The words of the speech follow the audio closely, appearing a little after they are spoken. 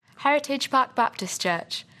Heritage Park Baptist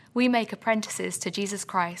Church. We make apprentices to Jesus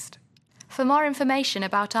Christ. For more information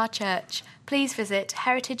about our church, please visit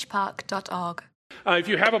heritagepark.org. If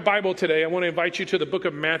you have a Bible today, I want to invite you to the book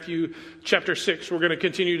of Matthew, chapter 6. We're going to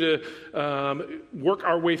continue to work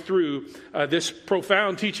our way through this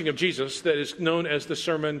profound teaching of Jesus that is known as the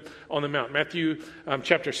Sermon on the Mount. Matthew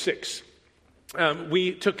chapter 6.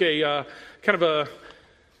 We took a kind of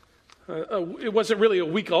it wasn't really a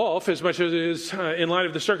week off as much as it is in light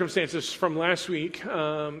of the circumstances from last week.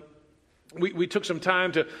 We took some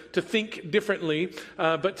time to think differently,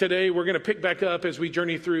 but today we're going to pick back up as we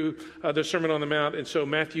journey through the Sermon on the Mount. And so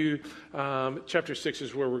Matthew chapter 6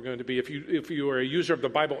 is where we're going to be. If you are a user of the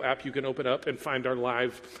Bible app, you can open up and find our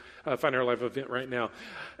live event right now.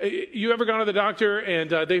 You ever gone to the doctor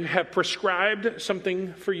and they have prescribed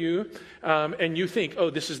something for you, and you think, oh,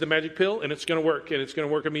 this is the magic pill and it's going to work, and it's going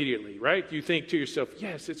to work immediately, right? You think to yourself,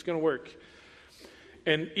 yes, it's going to work.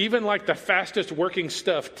 And even like the fastest working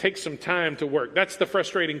stuff takes some time to work. That's the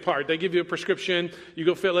frustrating part. They give you a prescription, you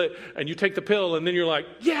go fill it, and you take the pill, and then you're like,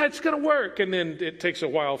 yeah, it's going to work. And then it takes a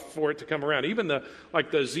while for it to come around. Even the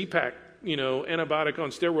Z-Pak, antibiotic on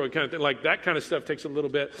steroid kind of thing, like that kind of stuff takes a little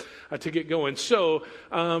bit to get going. So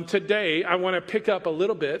today I want to pick up a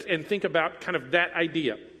little bit and think about kind of that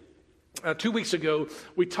idea. 2 weeks ago,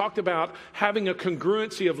 we talked about having a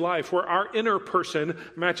congruency of life where our inner person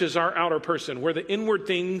matches our outer person, where the inward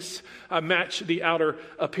things match the outer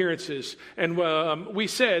appearances. And we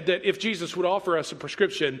said that if Jesus would offer us a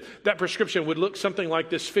prescription, that prescription would look something like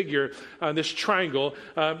this figure, this triangle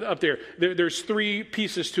up there. There's three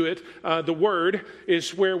pieces to it. The Word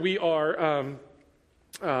is where we are...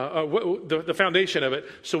 the foundation of it.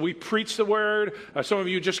 So we preach the Word. Some of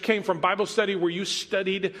you just came from Bible study where you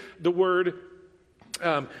studied the Word.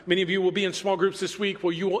 Many of you will be in small groups this week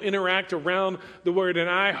where you will interact around the Word. And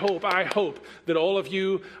I hope that all of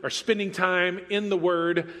you are spending time in the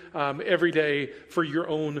Word every day for your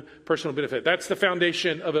own personal benefit. That's the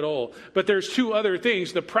foundation of it all. But there's two other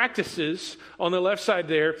things, the practices on the left side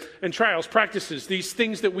there, and trials, practices, these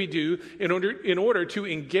things that we do in order to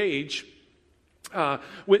engage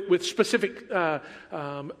with specific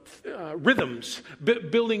rhythms,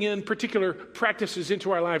 building in particular practices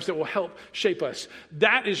into our lives that will help shape us.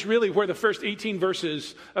 That is really where the first 18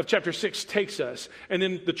 verses of chapter 6 takes us. And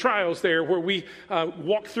then the trials there where we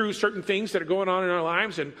walk through certain things that are going on in our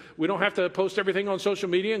lives, and we don't have to post everything on social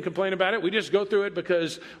media and complain about it. We just go through it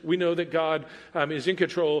because we know that God is in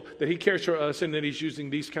control, that He cares for us, and that He's using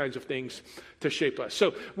these kinds of things to shape us.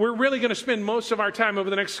 So we're really going to spend most of our time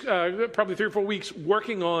over the next probably 3 or 4 weeks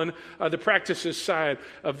working on the practices side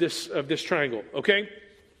of this triangle, okay?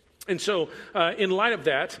 And so in light of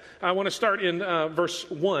that, I want to start in verse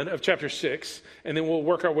 1 of chapter 6, and then we'll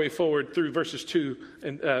work our way forward through verses 2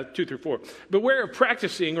 through 4. Beware of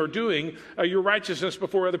practicing or doing your righteousness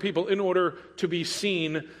before other people in order to be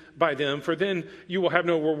seen by them, for then you will have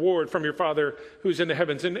no reward from your Father who's in the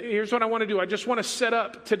heavens. And here's what I want to do. I just want to set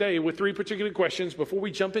up today with 3 particular questions before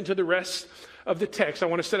we jump into the rest of the text. I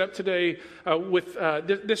want to set up today with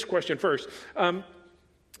this question first.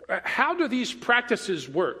 How do these practices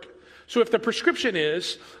work? So if the prescription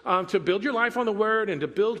is to build your life on the Word and to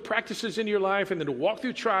build practices in your life and then to walk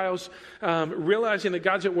through trials, realizing that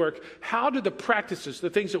God's at work, how do the practices, the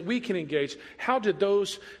things that we can engage, how do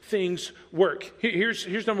those things work?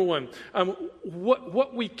 Here's number one.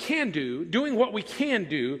 What we can do, doing what we can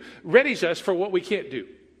do, readies us for what we can't do.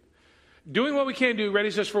 Doing what we can do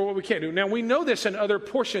readies us for what we can't do. Now, we know this in other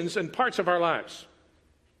portions and parts of our lives.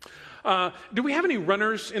 Do we have any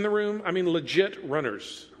runners in the room? I mean, legit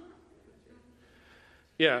runners.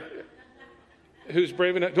 Yeah. Who's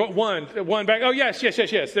brave enough? One back. Oh, yes.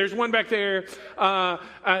 There's one back there.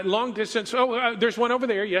 Long distance. Oh, there's one over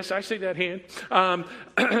there. Yes, I see that hand.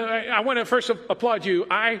 I want to first applaud you.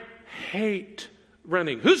 I hate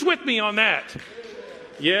running. Who's with me on that?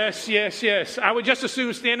 Yes. I would just as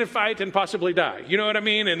soon stand and fight and possibly die. You know what I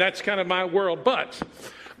mean? And that's kind of my world. But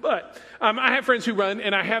I have friends who run,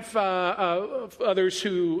 and I have others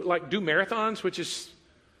who do marathons, which is...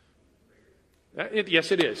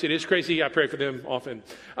 Yes, it is. It is crazy. I pray for them often.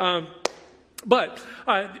 But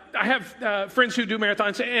I have friends who do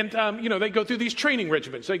marathons, and they go through these training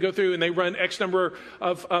regimens. They go through and they run X number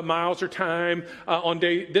of miles or time on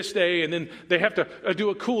this day, and then they have to do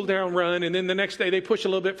a cool down run, and then the next day they push a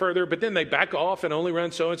little bit further, but then they back off and only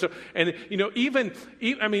run so and so. And even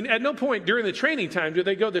at no point during the training time do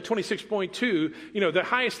they go to 26.2. The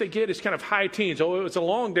highest they get is kind of high teens. Oh, it's a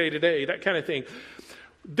long day today, that kind of thing.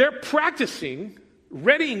 They're practicing,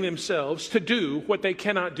 readying themselves to do what they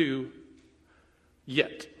cannot do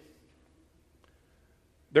yet.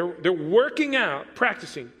 They're working out,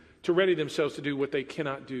 practicing to ready themselves to do what they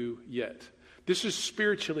cannot do yet. This is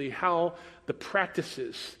spiritually how the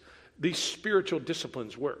practices, these spiritual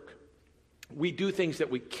disciplines work. We do things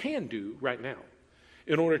that we can do right now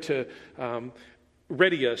in order to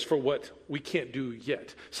ready us for what we can't do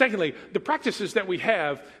yet. Secondly, the practices that we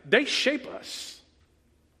have, they shape us.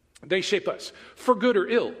 They shape us for good or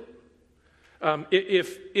ill.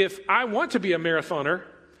 If I want to be a marathoner,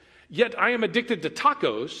 yet I am addicted to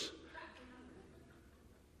tacos,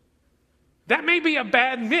 that may be a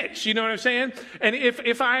bad mix, you know what I'm saying? And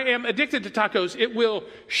if I am addicted to tacos, it will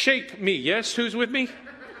shape me. Yes, who's with me?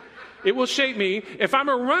 It will shape me. If I'm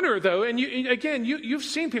a runner, though, and you've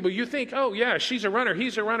seen people, you think, oh, yeah, she's a runner,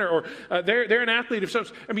 he's a runner, or they're an athlete of some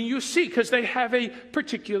sort. I mean, you see, because they have a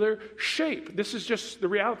particular shape. This is just the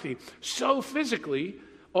reality. So physically,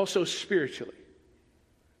 also spiritually.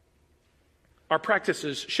 Our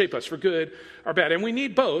practices shape us for good or bad. And we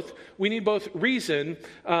need both. We need both reason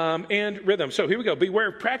and rhythm. So here we go. Beware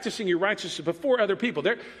of practicing your righteousness before other people.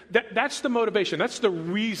 That's the motivation. That's the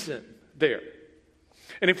reason there.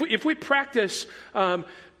 And if we practice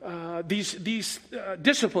these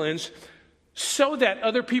disciplines so that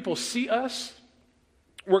other people see us,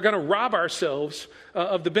 we're going to rob ourselves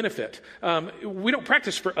of the benefit. We don't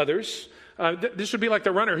practice for others. This would be like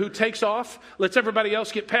the runner who takes off, lets everybody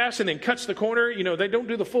else get past, and then cuts the corner. You know, they don't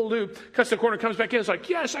do the full loop, cuts the corner, comes back in. It's like,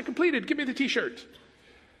 yes, I completed. Give me the T-shirt.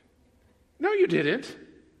 No, you didn't.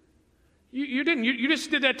 You didn't. You just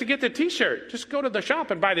did that to get the T-shirt. Just go to the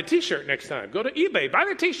shop and buy the T-shirt next time. Go to eBay, buy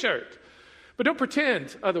the T-shirt. But don't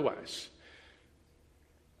pretend otherwise.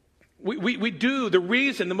 We do. The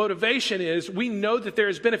reason, the motivation is we know that there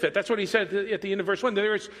is benefit. That's what he said at the end of verse 1.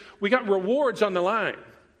 We got rewards on the line.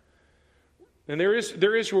 And there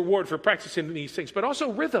is reward for practicing these things, but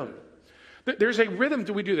also rhythm. There's a rhythm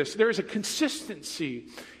to we do this. There is a consistency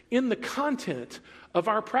in the content of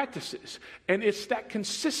our practices. And it's that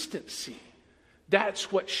consistency.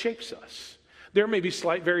 That's what shapes us. There may be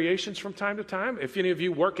slight variations from time to time. If any of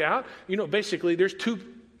you work out, you know, basically there's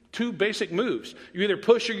two basic moves. You either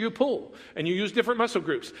push or you pull, and you use different muscle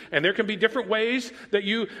groups. And there can be different ways that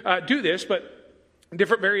you do this, but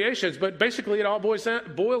different variations. But basically it all boils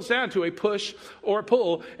down to a push or a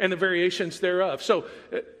pull and the variations thereof. So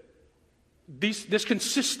this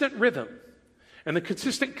consistent rhythm and the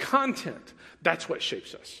consistent content, that's what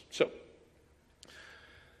shapes us. So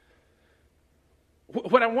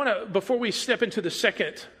what I want to, before we step into the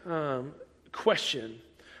second question,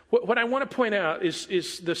 what I want to point out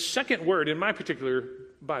is the second word in my particular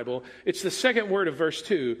Bible. It's the second word of verse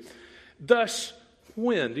 2. Thus,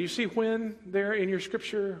 when? Do you see when there in your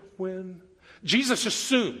scripture? When? Jesus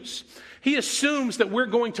assumes. He assumes that we're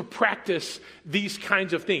going to practice these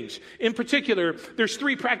kinds of things. In particular, there's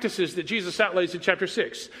three practices that Jesus outlays in chapter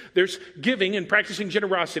 6. There's giving and practicing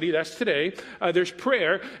generosity. That's today. There's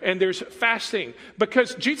prayer and there's fasting.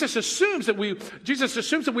 Because Jesus assumes that we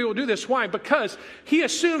will do this. Why? Because he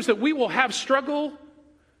assumes that we will have struggle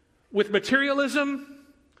with materialism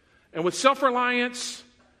and with self-reliance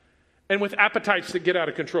and with appetites that get out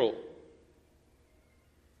of control.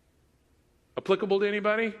 Applicable to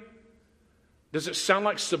anybody? Does it sound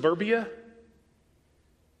like suburbia?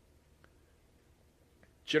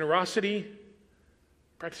 Generosity,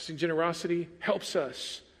 practicing generosity helps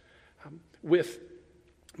us with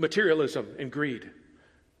materialism and greed.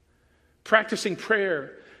 Practicing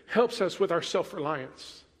prayer helps us with our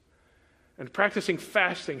self-reliance. And practicing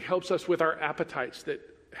fasting helps us with our appetites that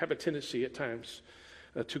have a tendency at times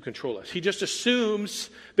to control us. He just assumes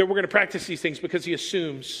that we're going to practice these things because he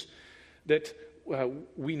assumes that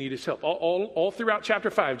we need his help. All throughout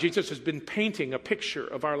chapter 5, Jesus has been painting a picture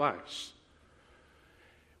of our lives.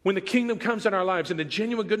 When the kingdom comes in our lives and the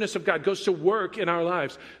genuine goodness of God goes to work in our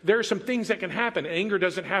lives, there are some things that can happen. Anger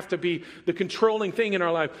doesn't have to be the controlling thing in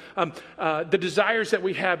our life. The desires that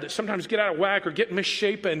we have that sometimes get out of whack or get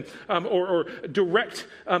misshapen or direct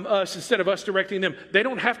us instead of us directing them, they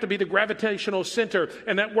don't have to be the gravitational center.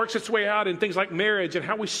 And that works its way out in things like marriage and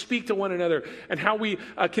how we speak to one another and how we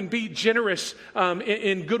can be generous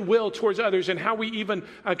in goodwill towards others and how we even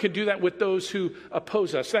can do that with those who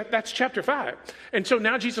oppose us. That's chapter 5. And so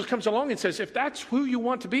now Jesus comes along and says, if that's who you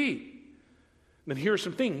want to be, then here are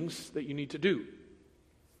some things that you need to do.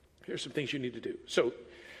 Here are some things you need to do. So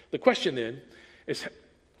the question then is,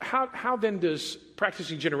 how then does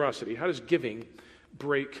practicing generosity, how does giving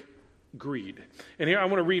break greed? And here I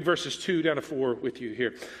want to read verses 2 down to 4 with you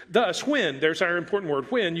here. Thus, when, there's our important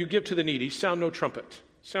word, when you give to the needy, sound no trumpet.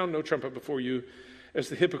 Sound no trumpet before you, as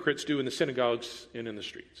the hypocrites do in the synagogues and in the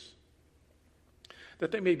streets,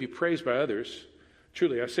 that they may be praised by others.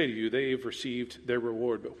 Truly, I say to you, they have received their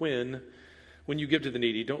reward. But when When you give to the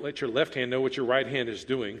needy, don't let your left hand know what your right hand is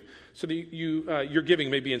doing, so that your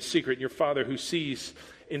giving may be in secret. Your Father who sees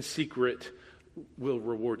in secret will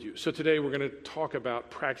reward you. So today we're going to talk about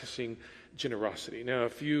practicing generosity. Now,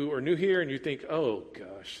 if you are new here and you think, oh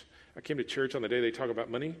gosh, I came to church on the day they talk about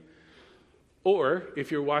money, or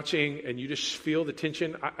if you're watching and you just feel the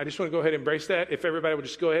tension, I just want to go ahead and embrace that. If everybody would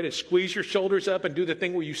just go ahead and squeeze your shoulders up and do the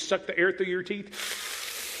thing where you suck the air through your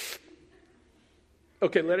teeth.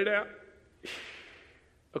 Okay, let it out.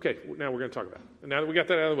 Okay, now we're going to talk about it. Now that we got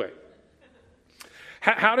that out of the way.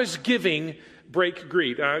 How does giving break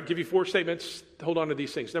greed? I'll give you 4 statements. Hold on to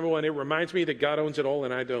these things. Number 1, it reminds me that God owns it all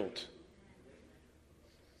and I don't.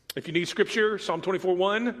 If you need scripture, Psalm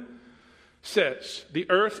 24:1 says, the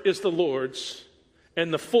earth is the Lord's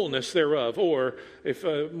and the fullness thereof, or if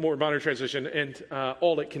a more modern translation, and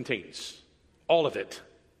all it contains. All of it.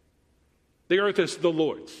 The earth is the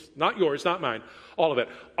Lord's, not yours, not mine, all of it.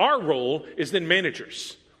 Our role is then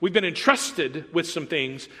managers. We've been entrusted with some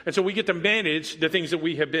things, and so we get to manage the things that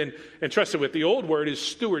we have been entrusted with. The old word is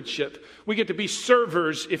stewardship. We get to be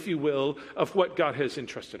servers, if you will, of what God has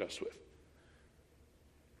entrusted us with.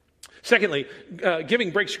 Secondly, giving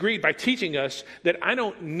breaks greed by teaching us that I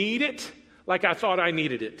don't need it like I thought I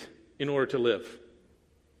needed it in order to live.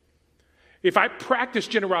 If I practice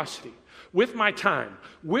generosity with my time,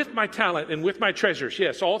 with my talent, and with my treasures,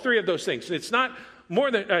 yes, all 3 of those things. It's not more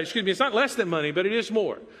than, it's not less than money, but it is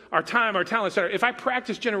more. Our time, our talents. If I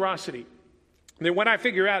practice generosity, then what I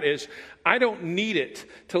figure out is I don't need it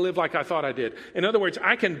to live like I thought I did. In other words,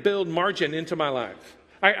 I can build margin into my life.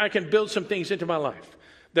 I can build some things into my life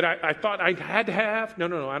that I thought I had to have.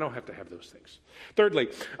 No, I don't have to have those things. Thirdly,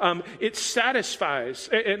 it satisfies,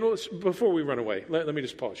 and before we run away, let me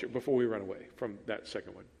just pause here, before we run away from that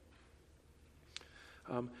second one.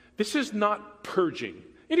 This is not purging.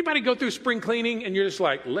 Anybody go through spring cleaning and you're just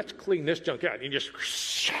like, let's clean this junk out. And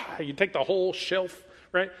you take the whole shelf,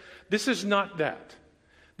 right? This is not that.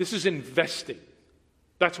 This is investing.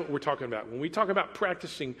 That's what we're talking about. When we talk about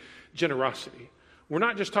practicing generosity, we're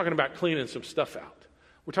not just talking about cleaning some stuff out.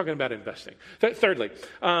 We're talking about investing. Thirdly,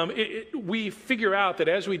 we figure out that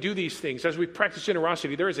as we do these things, as we practice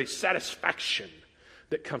generosity, there is a satisfaction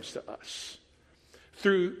that comes to us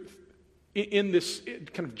in this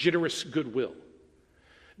kind of generous goodwill.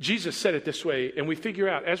 Jesus said it this way, and we figure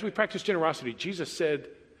out, as we practice generosity, Jesus said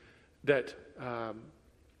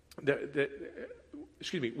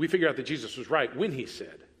we figure out that Jesus was right when he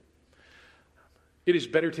said, it is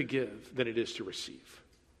better to give than it is to receive.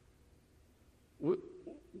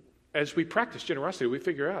 As we practice generosity, we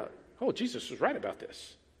figure out, Jesus was right about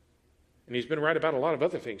this. And he's been right about a lot of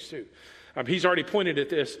other things too. He's already pointed at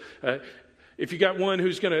this. If you got one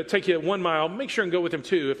who's going to take you 1 mile, make sure and go with him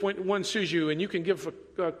too. If one sues you and you can give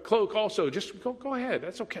a cloak also, just go ahead.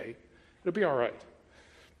 That's okay. It'll be all right.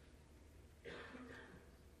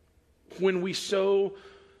 When we sow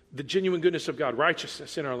the genuine goodness of God,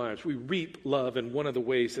 righteousness in our lives, we reap love, and one of the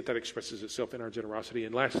ways that expresses itself in our generosity.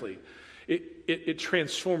 And lastly, it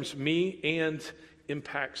transforms me and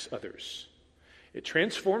impacts others. It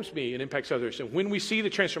transforms me and impacts others. And when we see the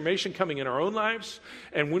transformation coming in our own lives,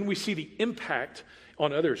 and when we see the impact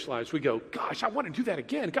on others' lives, we go, gosh, I want to do that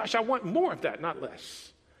again. Gosh, I want more of that, not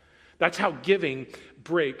less. That's how giving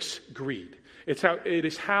breaks greed. It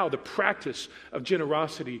is how the practice of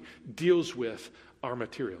generosity deals with our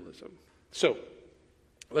materialism. So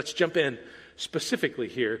let's jump in specifically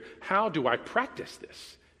here. How do I practice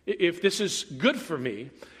this? If this is good for me,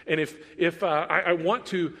 and if I want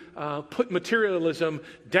to put materialism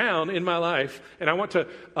down in my life, and I want to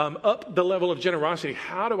up the level of generosity,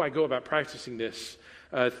 how do I go about practicing this?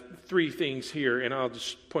 3 things here, and I'll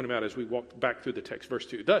just point them out as we walk back through the text. Verse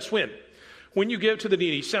 2. Thus, when you give to the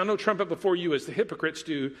needy, sound no trumpet before you as the hypocrites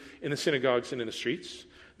do in the synagogues and in the streets.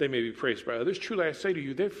 They may be praised by others. Truly, I say to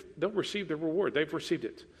you, they'll receive their reward. They've received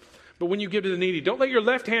it. But when you give to the needy, don't let your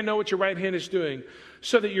left hand know what your right hand is doing,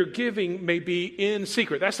 so that your giving may be in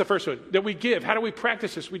secret. That's the first one, that we give. How do we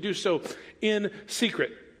practice this? We do so in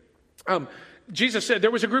secret. Jesus said there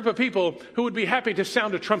was a group of people who would be happy to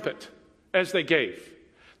sound a trumpet as they gave.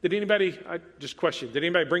 Did anybody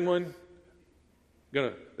bring one?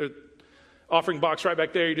 Offering box right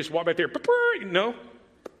back there. You just walk back there. No?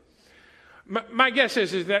 My guess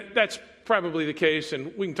is that that's probably the case,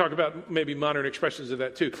 and we can talk about maybe modern expressions of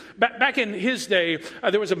that too. Back in his day,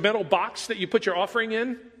 there was a metal box that you put your offering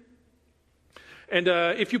in. And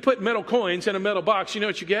if you put metal coins in a metal box, you know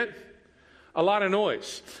what you get? A lot of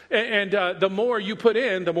noise. And the more you put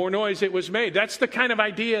in, the more noise it was made. That's the kind of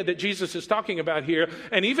idea that Jesus is talking about here.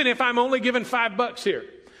 And even if I'm only given $5 here,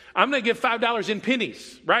 I'm going to give $5 in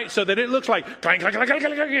pennies, right? So that it looks like, clank, clank, clank, clank,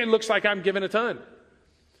 clank, clank, it looks like I'm giving a ton.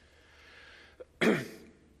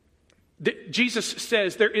 Jesus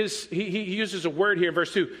says he uses a word here in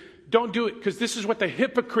verse 2. Don't do it, because this is what the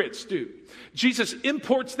hypocrites do. Jesus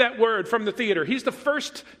imports that word from the theater. He's the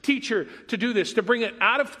first teacher to do this, to bring it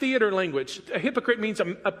out of theater language. A hypocrite means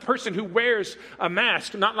a person who wears a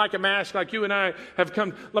mask, not like a mask like you and I have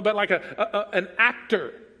come, but like an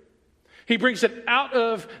actor. He brings it out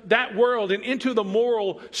of that world and into the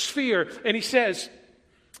moral sphere. And he says,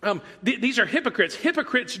 these are hypocrites.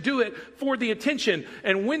 Hypocrites do it for the attention.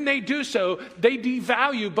 And when they do so, they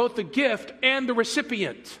devalue both the gift and the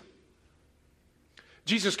recipient.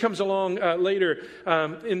 Jesus comes along later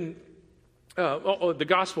in the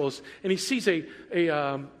Gospels, and he sees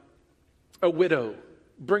a widow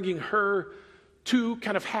bringing her 2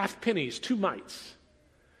 kind of half pennies, 2 mites.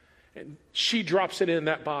 And she drops it in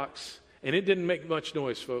that box, and it didn't make much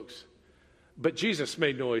noise, folks. But Jesus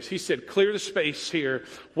made noise. He said, clear the space here.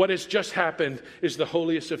 What has just happened is the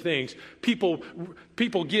holiest of things. People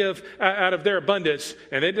give out of their abundance,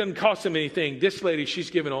 and it doesn't cost them anything. This lady, she's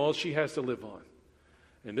given all she has to live on.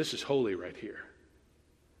 And this is holy right here.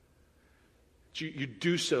 You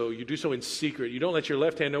do so in secret. You don't let your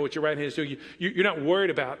left hand know what your right hand is doing. You're not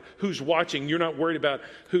worried about who's watching. You're not worried about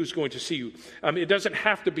who's going to see you. It doesn't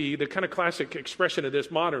have to be the kind of classic expression of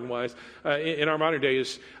this modern-wise. In our modern day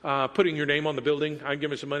is putting your name on the building. I'm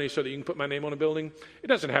giving some money so that you can put my name on a building. It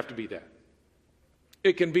doesn't have to be that.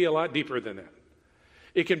 It can be a lot deeper than that.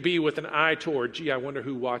 It can be with an eye toward, I wonder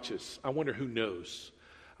who watches. I wonder who knows.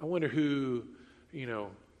 I wonder who,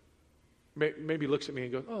 maybe looks at me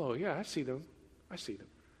and goes, oh, yeah, I see them.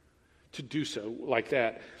 To do so like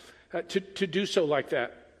that,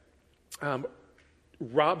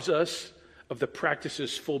 robs us of the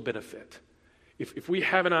practice's full benefit. If we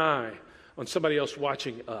have an eye on somebody else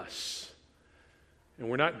watching us, and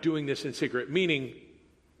we're not doing this in secret, meaning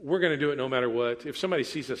we're going to do it no matter what. If somebody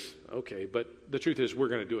sees us, okay, but the truth is we're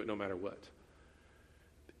going to do it no matter what.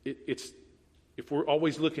 If we're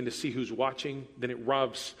always looking to see who's watching, then it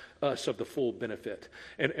robs us of the full benefit.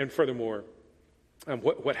 And furthermore,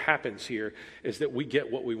 what happens here is that we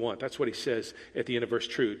get what we want. That's what he says at the end of verse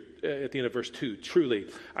 2. Truly,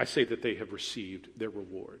 I say that they have received their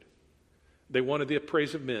reward. They wanted the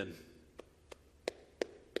praise of men,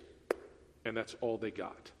 and that's all they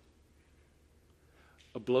got.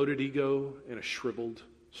 A bloated ego and a shriveled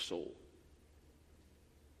soul.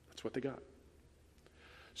 That's what they got.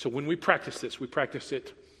 So when we practice this, we practice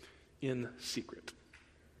it in secret.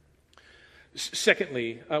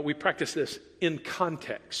 Secondly, we practice this in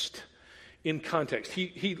context. In context.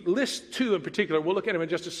 He lists 2 in particular. We'll look at them in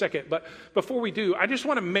just a second. But before we do, I just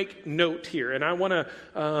want to make note here, and I want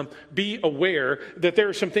to be aware that there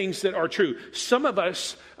are some things that are true. Some of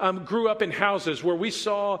us grew up in houses where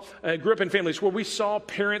grew up in families where we saw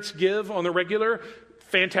parents give on the regular.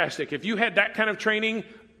 Fantastic. If you had that kind of training,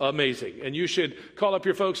 amazing. And you should call up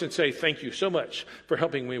your folks and say, thank you so much for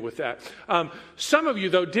helping me with that. Some of you,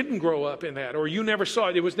 though, didn't grow up in that, or you never saw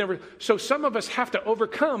it. It was never. So some of us have to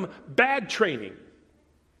overcome bad training.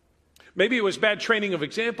 Maybe it was bad training of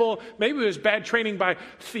example. Maybe it was bad training by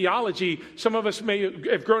theology. Some of us may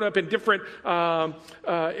have grown up in different kind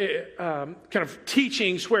of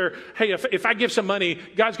teachings where, hey, if I give some money,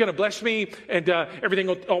 God's going to bless me and everything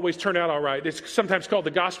will always turn out all right. It's sometimes called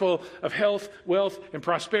the gospel of health, wealth, and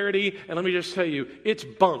prosperity. And let me just tell you, it's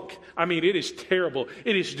bunk. I mean, it is terrible.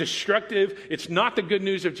 It is destructive. It's not the good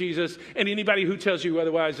news of Jesus. And anybody who tells you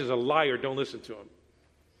otherwise is a liar. Don't listen to him.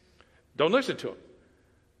 Don't listen to him.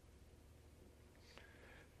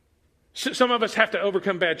 Some of us have to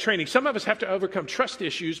overcome bad training. Some of us have to overcome trust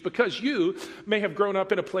issues because you may have grown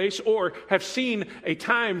up in a place or have seen a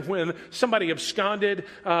time when somebody absconded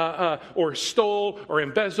or stole or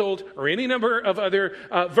embezzled or any number of other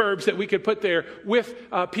verbs that we could put there with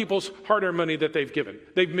people's hard-earned money that they've given.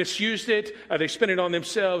 They've misused it. They spent it on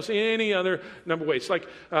themselves, any other number of ways. Like,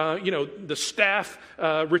 the staff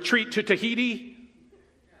retreat to Tahiti.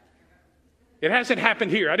 It hasn't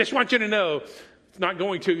happened here. I just want you to know. It's not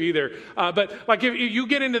going to either. But like if you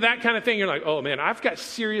get into that kind of thing, you're like, oh man, I've got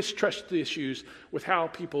serious trust issues with how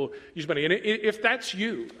people use money. And if that's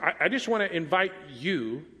you, I just want to invite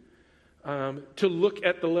you to look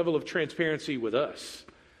at the level of transparency with us.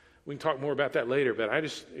 We can talk more about that later, but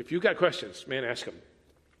if you've got questions, man, ask them.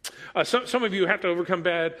 Some of you have to overcome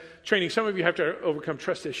bad training. Some of you have to overcome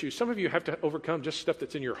trust issues. Some of you have to overcome just stuff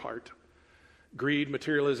that's in your heart. Greed,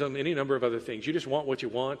 materialism, any number of other things. You just want what you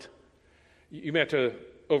want. You may have to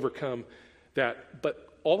overcome that. But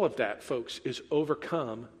all of that, folks, is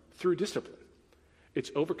overcome through discipline.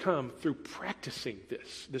 It's overcome through practicing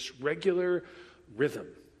this regular rhythm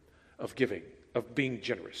of giving, of being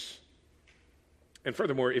generous. And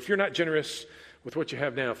furthermore, if you're not generous with what you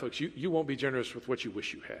have now, folks, you won't be generous with what you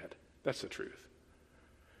wish you had. That's the truth.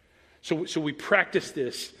 So we practice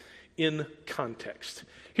this in context.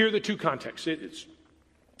 Here are the two contexts. It's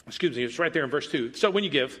right there in verse 2. So when you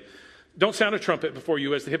give, don't sound a trumpet before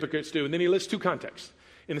you as the hypocrites do. And then he lists two contexts,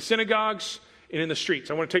 in the synagogues and in the streets.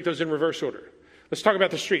 I want to take those in reverse order. Let's talk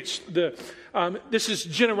about the streets. This is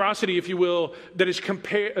generosity, if you will, that is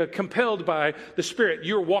compelled by the Spirit.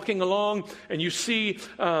 You're walking along and you see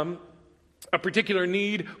a particular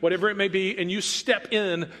need, whatever it may be, and you step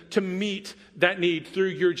in to meet that need through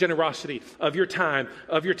your generosity of your time,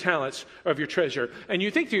 of your talents, of your treasure. And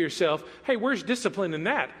you think to yourself, hey, where's discipline in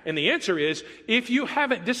that? And the answer is, if you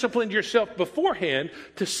haven't disciplined yourself beforehand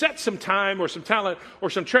to set some time or some talent or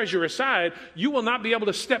some treasure aside, you will not be able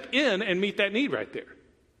to step in and meet that need right there.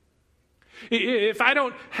 If I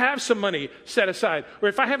don't have some money set aside, or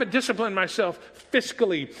if I haven't disciplined myself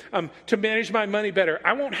fiscally to manage my money better,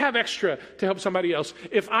 I won't have extra to help somebody else.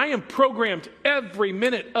 If I am programmed every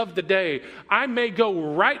minute of the day, I may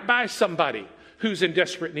go right by somebody who's in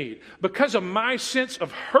desperate need. Because of my sense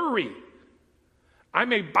of hurry, I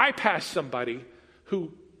may bypass somebody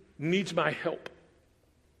who needs my help.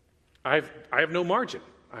 I have no margin.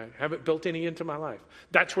 I haven't built any into my life.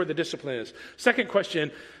 That's where the discipline is. Second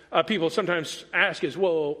question people sometimes ask is,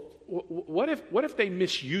 well, what if they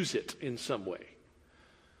misuse it in some way?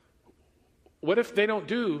 What if they don't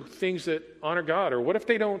do things that honor God? Or what if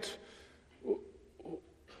they don't,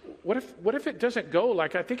 what if it doesn't go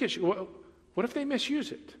like I think it should? What if they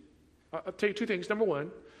misuse it? I'll tell you two things. Number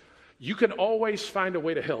one, you can always find a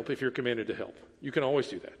way to help if you're commanded to help. You can always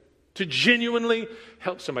do that. To genuinely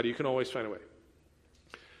help somebody, you can always find a way.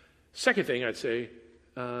 Second thing I'd say,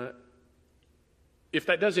 if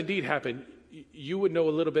that does indeed happen, you would know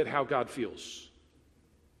a little bit how God feels.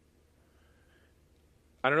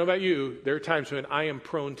 I don't know about you, there are times when I am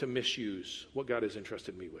prone to misuse what God has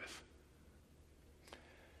entrusted me with.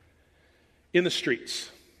 In the streets,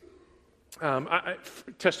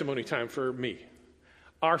 testimony time for me,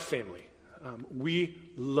 our family, we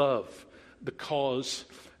love the cause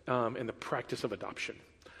and the practice of adoption.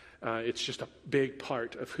 It's just a big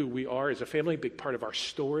part of who we are as a family, a big part of our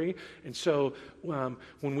story. And so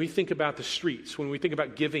when we think about the streets, when we think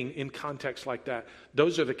about giving in context like that,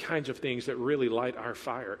 those are the kinds of things that really light our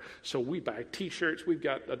fire. So we buy T-shirts. We've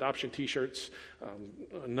got adoption T-shirts,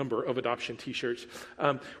 a number of adoption T-shirts,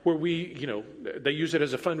 where they use it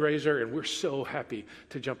as a fundraiser, and we're so happy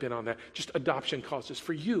to jump in on that. Just adoption causes.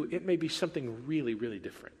 For you, it may be something really, really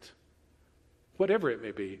different. Whatever it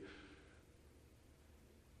may be,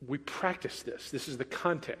 we practice this. This is the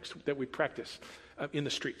context that we practice in the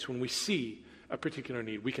streets. When we see a particular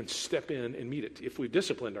need, we can step in and meet it. If we've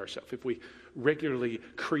disciplined ourselves, if we regularly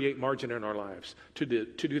create margin in our lives to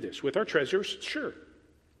do this. With our treasures, sure,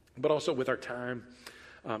 but also with our time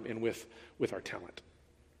and with our talent.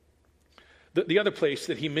 The other place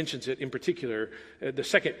that he mentions it in particular, the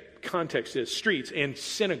second context is streets and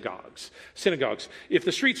synagogues. Synagogues. If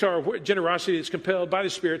the streets are generosity that's compelled by the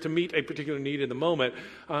Spirit to meet a particular need in the moment,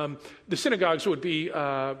 the synagogues would be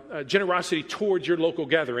generosity towards your local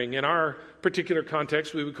gathering. In our particular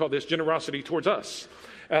context, we would call this generosity towards us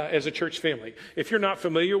as a church family. If you're not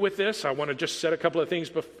familiar with this, I want to just set a couple of things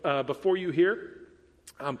before you here.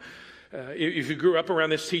 If you grew up around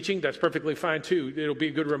this teaching, that's perfectly fine too. It'll be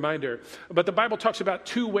a good reminder. But the Bible talks about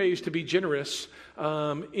two ways to be generous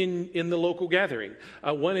in the local gathering.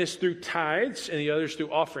 One is through tithes, and the other is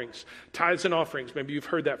through offerings. Tithes and offerings. Maybe you've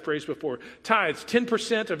heard that phrase before. Tithes,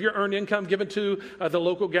 10% of your earned income given to the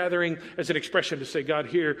local gathering as an expression to say, God,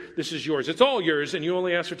 here, this is yours. It's all yours, and you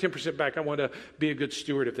only ask for 10% back. I want to be a good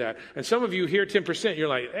steward of that. And some of you hear 10%, you're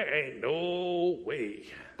like, hey, no way.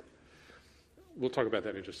 We'll talk about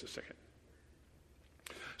that in just a second.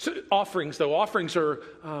 So offerings are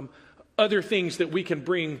other things that we can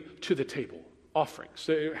bring to the table. Offerings.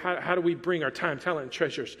 So how do we bring our time, talent, and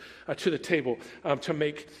treasures to the table to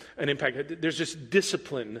make an impact? There's this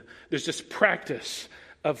discipline. There's this practice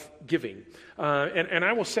of giving. And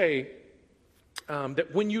I will say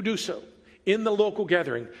that when you do so, in the local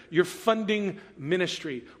gathering, you're funding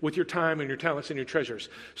ministry with your time and your talents and your treasures.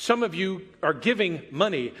 Some of you are giving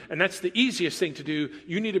money, and that's the easiest thing to do.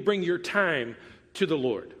 You need to bring your time to the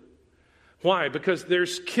Lord. Why? Because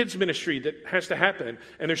there's kids ministry that has to happen,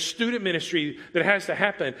 and there's student ministry that has to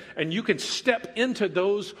happen, and you can step into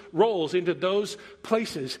those roles, into those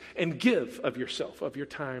places, and give of yourself, of your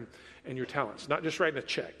time and your talents. Not just writing a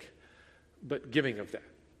check, but giving of that.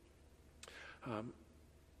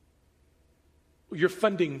 your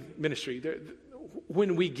funding ministry,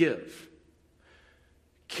 when we give,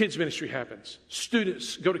 kids ministry happens.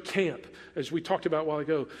 Students go to camp, as we talked about a while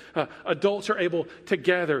ago. Adults are able to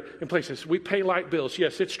gather in places. We pay light bills.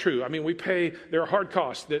 Yes, it's true. I mean, there are hard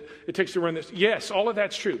costs that it takes to run this. Yes, all of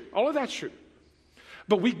that's true. All of that's true.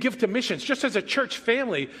 But we give to missions. Just as a church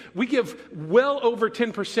family, we give well over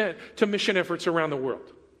 10% to mission efforts around the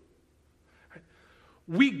world.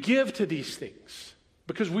 We give to these things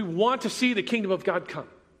because we want to see the kingdom of God come.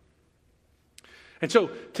 And so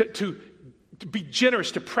to be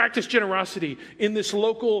generous, to practice generosity in this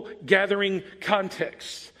local gathering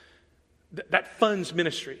context, that funds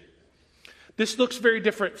ministry. This looks very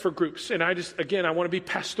different for groups. And I want to be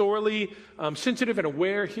pastorally sensitive and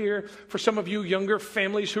aware here. For some of you younger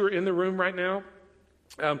families who are in the room right now,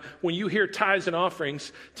 when you hear tithes and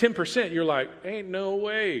offerings, 10%, you're like, ain't no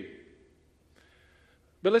way.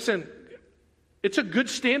 But listen, it's a good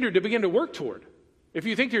standard to begin to work toward. If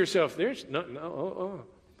you think to yourself, there's no.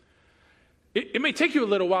 It may take you a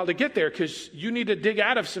little while to get there because you need to dig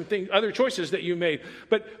out of some other choices that you made.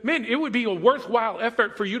 But man, it would be a worthwhile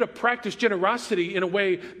effort for you to practice generosity in a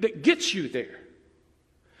way that gets you there.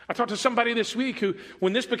 I talked to somebody this week who,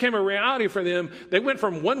 when this became a reality for them, they went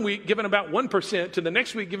from 1 week giving about 1% to the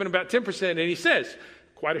next week giving about 10%. And he says,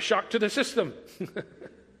 quite a shock to the system.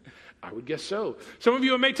 I would guess so. Some of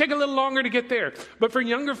you, it may take a little longer to get there. But for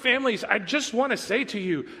younger families, I just want to say to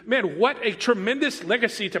you, man, what a tremendous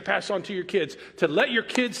legacy to pass on to your kids, to let your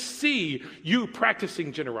kids see you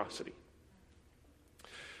practicing generosity.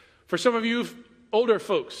 For some of you older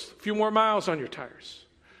folks, a few more miles on your tires.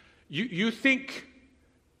 You think,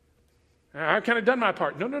 I've kind of done my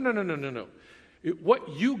part. No.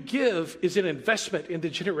 What you give is an investment in the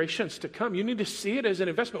generations to come. You need to see it as an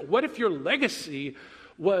investment. What if your legacy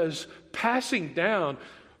was passing down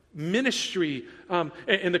ministry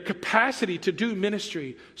and the capacity to do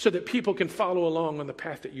ministry so that people can follow along on the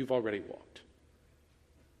path that you've already walked?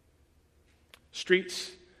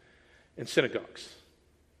 Streets and synagogues.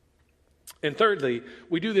 And thirdly,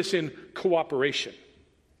 we do this in cooperation.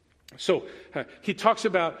 So he talks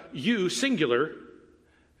about you, singular,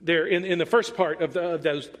 there in the first part of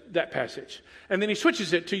that passage. And then he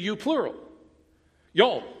switches it to you, plural.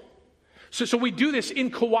 Y'all. So we do this in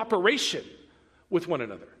cooperation with one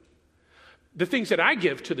another. The things that I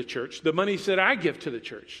give to the church, the monies that I give to the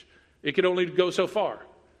church, it can only go so far.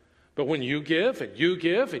 But when you give and you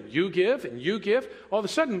give and you give and you give, all of a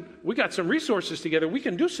sudden we got some resources together. We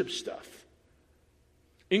can do some stuff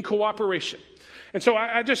in cooperation. And so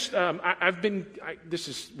this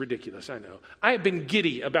is ridiculous, I know. I have been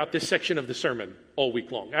giddy about this section of the sermon all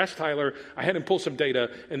week long. Ask Tyler, I had him pull some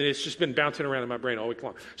data, and it's just been bouncing around in my brain all week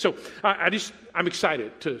long. So I'm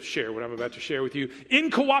excited to share what I'm about to share with you.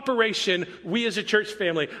 In cooperation, we as a church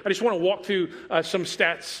family, I just want to walk through some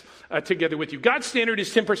stats together with you. God's standard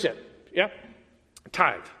is 10%, yeah?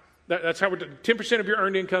 Tithe. That's how 10% of your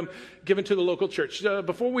earned income given to the local church.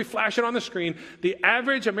 Before we flash it on the screen, the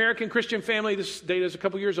average American Christian family, this data is a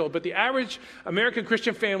couple years old, but the average American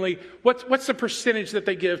Christian family, what's the percentage that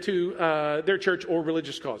they give to their church or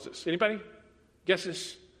religious causes? Anybody?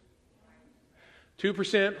 Guesses?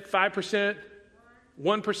 2%, 5%,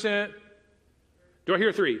 1%? Do I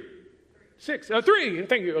hear 3? 6? 3.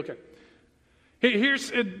 Thank you. Okay.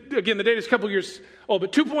 Here's, again, the data is a couple years old,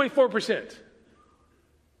 but 2.4%.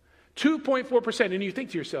 2.4%. And you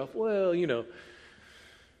think to yourself, well,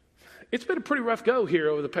 it's been a pretty rough go here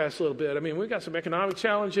over the past little bit. I mean, we've got some economic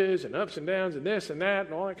challenges and ups and downs and this and that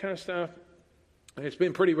and all that kind of stuff. And it's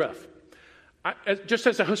been pretty rough. Just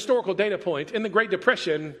as a historical data point, in the Great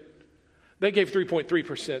Depression, they gave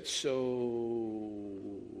 3.3%. So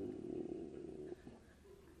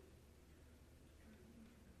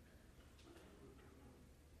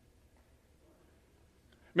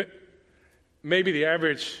maybe the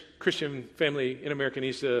average Christian family in America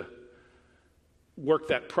needs to work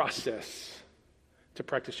that process to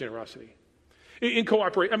practice generosity. In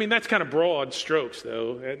cooperate, I mean, that's kind of broad strokes,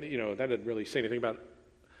 though. And, that doesn't really say anything about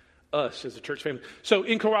us as a church family. So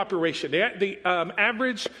in cooperation, the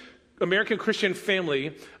average American Christian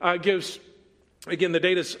family gives, again, the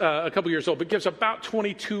data's a couple years old, but gives about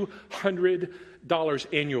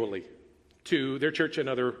 $2,200 annually to their church and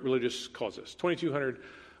other religious causes. $2,200.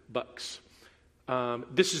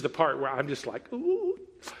 This is the part where I'm just like, ooh.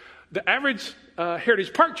 The average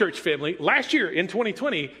Heritage Park Church family last year in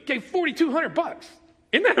 2020 gave $4,200.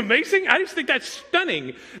 Isn't that amazing? I just think that's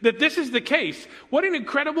stunning that this is the case. What an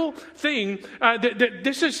incredible thing that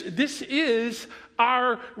this is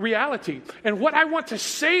our reality. And what I want to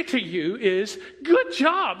say to you is, good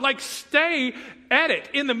job. Like, stay at it.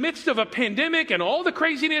 In the midst of a pandemic and all the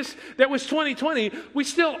craziness that was 2020, we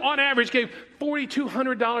still, on average, gave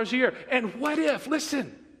 $4,200 a year. And what if,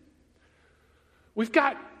 listen, we've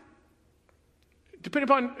got, depending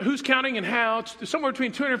upon who's counting and how, it's somewhere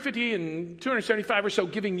between 250 and 275 or so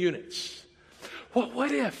giving units. Well,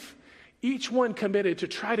 what if each one committed to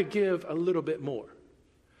try to give a little bit more?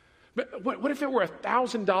 But what if there were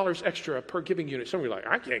 $1,000 extra per giving unit? Some of you are like,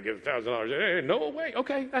 I can't give $1,000. No way.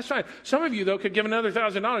 Okay, that's fine. Some of you, though, could give another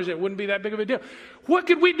 $1,000. It wouldn't be that big of a deal. What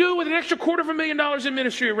could we do with an extra $250,000 in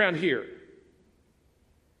ministry around here?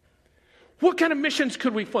 What kind of missions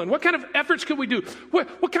could we fund? What kind of efforts could we do?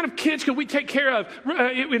 What kind of kids could we take care of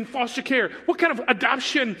in foster care? What kind of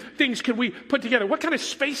adoption things could we put together? What kind of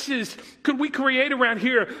spaces could we create around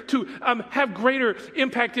here to have greater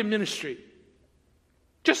impact in ministry?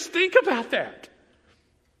 Just think about that.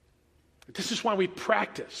 This is why we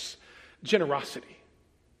practice generosity.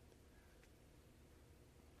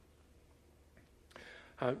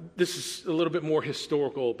 This is a little bit more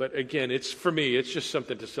historical, but again, it's for me, it's just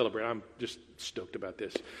something to celebrate. I'm just stoked about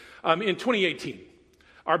this. In 2018,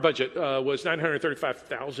 our budget was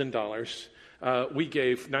 $935,000. We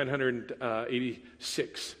gave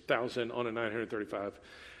 $986,000 on a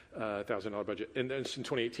 $935,000 budget, and that's in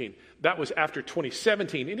 2018. That was after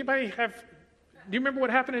 2017. Do you remember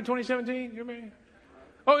what happened in 2017?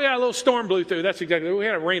 Oh yeah, a little storm blew through. That's exactly. We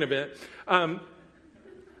had a rain event.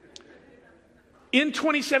 In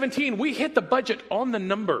 2017, we hit the budget on the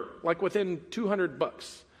number, like within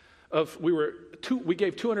 $200 we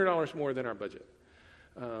gave $200 more than our budget,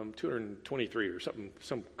 223 or something,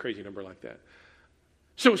 some crazy number like that.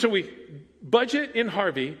 So we budget in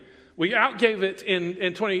Harvey. We outgave it in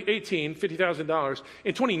 2018, $50,000.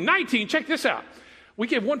 In 2019, check this out. We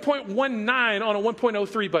gave 1.19 on a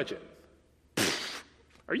 1.03 budget.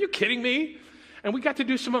 Are you kidding me? And we got to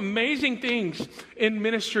do some amazing things in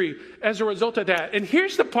ministry as a result of that. And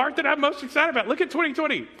here's the part that I'm most excited about. Look at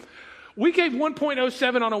 2020. We gave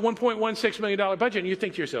 1.07 on a $1.16 million budget. And you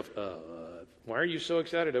think to yourself, why are you so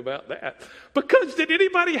excited about that? Because did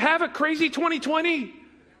anybody have a crazy 2020?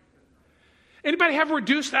 Anybody have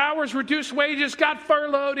reduced hours, reduced wages, got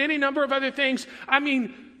furloughed, any number of other things? I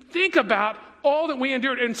mean, think about all that we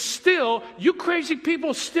endured. And still, you crazy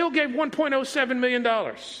people still gave $1.07 million.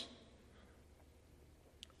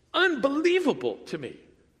 Unbelievable to me.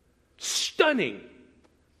 Stunning.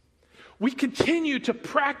 We continue to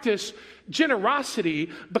practice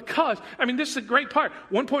generosity because, this is a great part.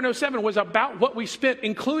 1.07 was about what we spent,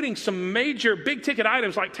 including some major big ticket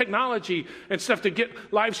items like technology and stuff to get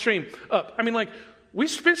live stream up. We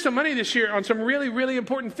spent some money this year on some really, really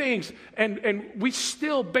important things, and we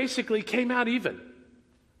still basically came out even.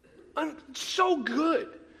 So good.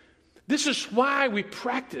 This is why we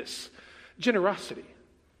practice generosity.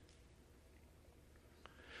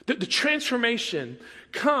 The transformation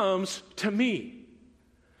comes to me.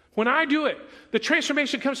 When I do it, the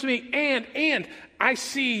transformation comes to me, and I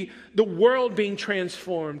see the world being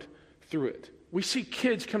transformed through it. We see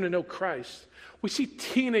kids come to know Christ. We see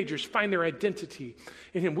teenagers find their identity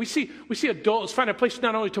in Him. We see adults find a place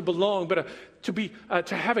not only to belong, but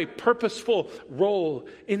to have a purposeful role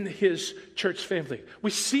in His church family. We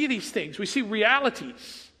see these things. We see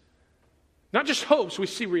realities, not just hopes. We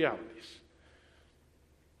see realities.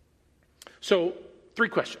 So, 3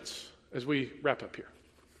 questions as we wrap up here,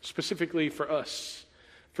 specifically for us,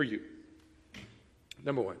 for you.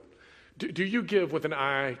 Number 1, do you give with an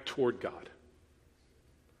eye toward God?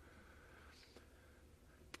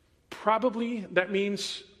 Probably that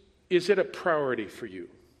means, is it a priority for you?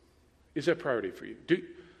 Is it a priority for you? Do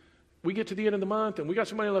we get to the end of the month and we got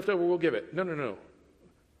some money left over, we'll give it? No.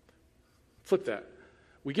 Flip that.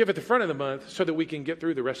 We give at the front of the month so that we can get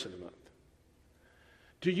through the rest of the month.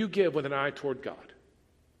 Do you give with an eye toward God?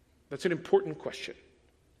 That's an important question.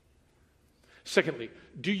 Secondly,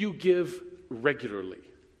 do you give regularly?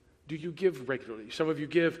 Do you give regularly? Some of you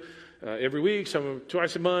give every week, some of you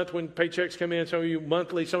twice a month when paychecks come in, some of you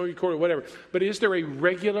monthly, some of you quarterly, whatever. But is there a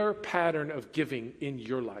regular pattern of giving in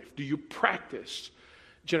your life? Do you practice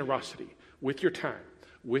generosity with your time,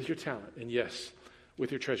 with your talent, and yes,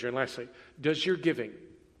 with your treasure? And lastly, does your giving,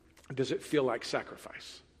 does it feel like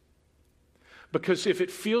sacrifice? Because if it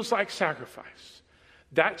feels like sacrifice,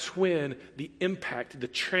 that's when the impact, the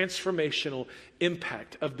transformational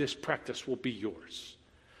impact of this practice will be yours.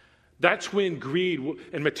 That's when greed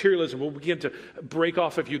and materialism will begin to break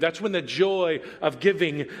off of you. That's when the joy of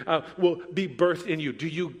giving will be birthed in you. Do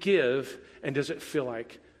you give, and does it feel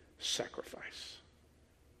like sacrifice?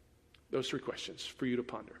 Those 3 questions for you to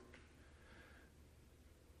ponder.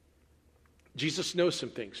 Jesus knows some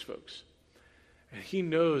things, folks. And he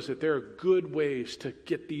knows that there are good ways to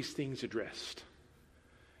get these things addressed.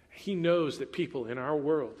 He knows that people in our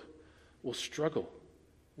world will struggle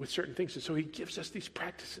with certain things. And so he gives us these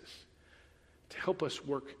practices to help us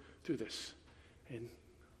work through this. And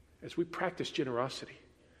as we practice generosity,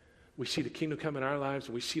 we see the kingdom come in our lives,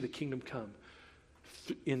 and we see the kingdom come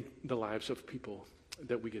in the lives of people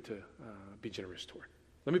that we get to be generous toward.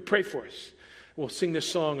 Let me pray for us. We'll sing this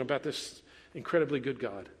song about this incredibly good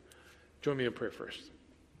God. Join me in prayer first.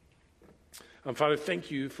 Father,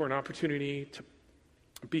 thank you for an opportunity to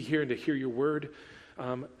be here and to hear your word.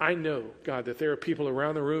 I know, God, that there are people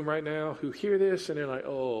around the room right now who hear this and they're like,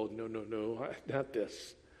 oh, no, not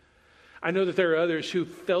this. I know that there are others who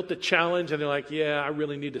felt the challenge and they're like, yeah, I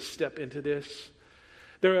really need to step into this.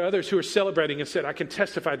 There are others who are celebrating and said, I can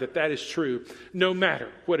testify that that is true no matter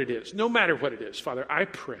what it is. No matter what it is, Father, I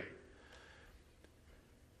pray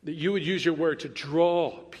that you would use your word to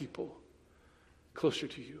draw people closer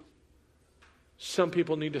to you. Some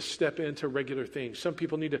people need to step into regular things. Some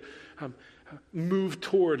people need to move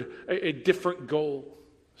toward a different goal.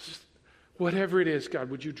 Whatever it is,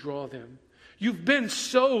 God, would you draw them? You've been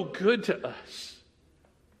so good to us.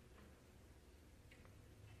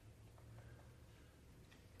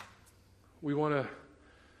 We want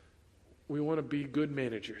to be good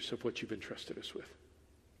managers of what you've entrusted us with.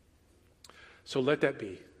 So let that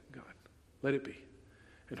be, God. Let it be.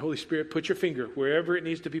 And Holy Spirit, put your finger wherever it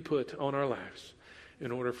needs to be put on our lives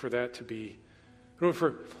in order for that to be, in order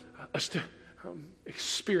for us to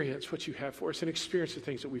experience what you have for us and experience the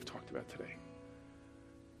things that we've talked about today.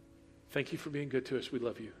 Thank you for being good to us. We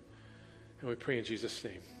love you. And we pray in Jesus'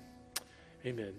 name. Amen.